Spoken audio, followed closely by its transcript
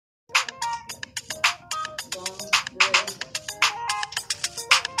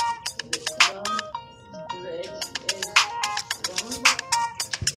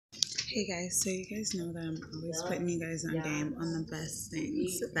Okay guys, so you guys know that I'm always putting you guys on game on the best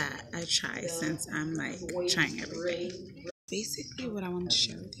things that I try since I'm like trying everything. Basically what I want to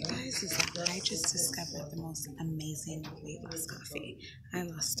share with you guys is that I just discovered the most amazing weight loss coffee. I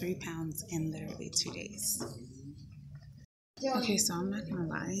lost 3 pounds in literally 2 days. Okay, so I'm not gonna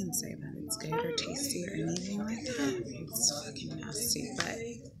lie and say that it's good or tasty or anything like that. It's fucking nasty,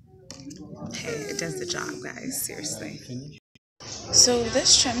 but hey, it does the job, guys, seriously. So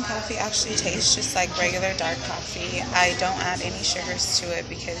this trim coffee actually tastes just like regular dark coffee. I don't add any sugars to it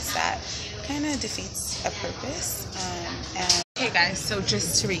because that kind of defeats a purpose. Okay guys, so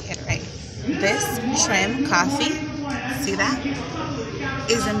just to reiterate, this trim coffee, see that,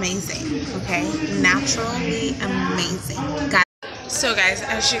 is amazing, okay? Naturally amazing. So guys,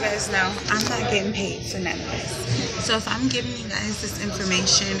 as you guys know, I'm not getting paid for none of this. So if I'm giving you guys this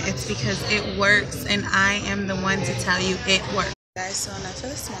information, it's because it works and I am the one to tell you it works. Guys, so enough of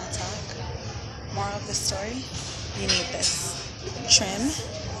the small talk. Moral of the story, you need this trim,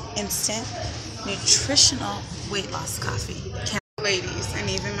 instant, nutritional weight loss coffee. Ladies, and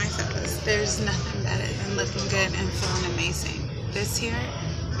even my fellas, there's nothing better than looking good and feeling amazing. This here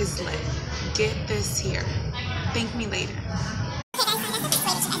is lit. Get this here. Thank me later.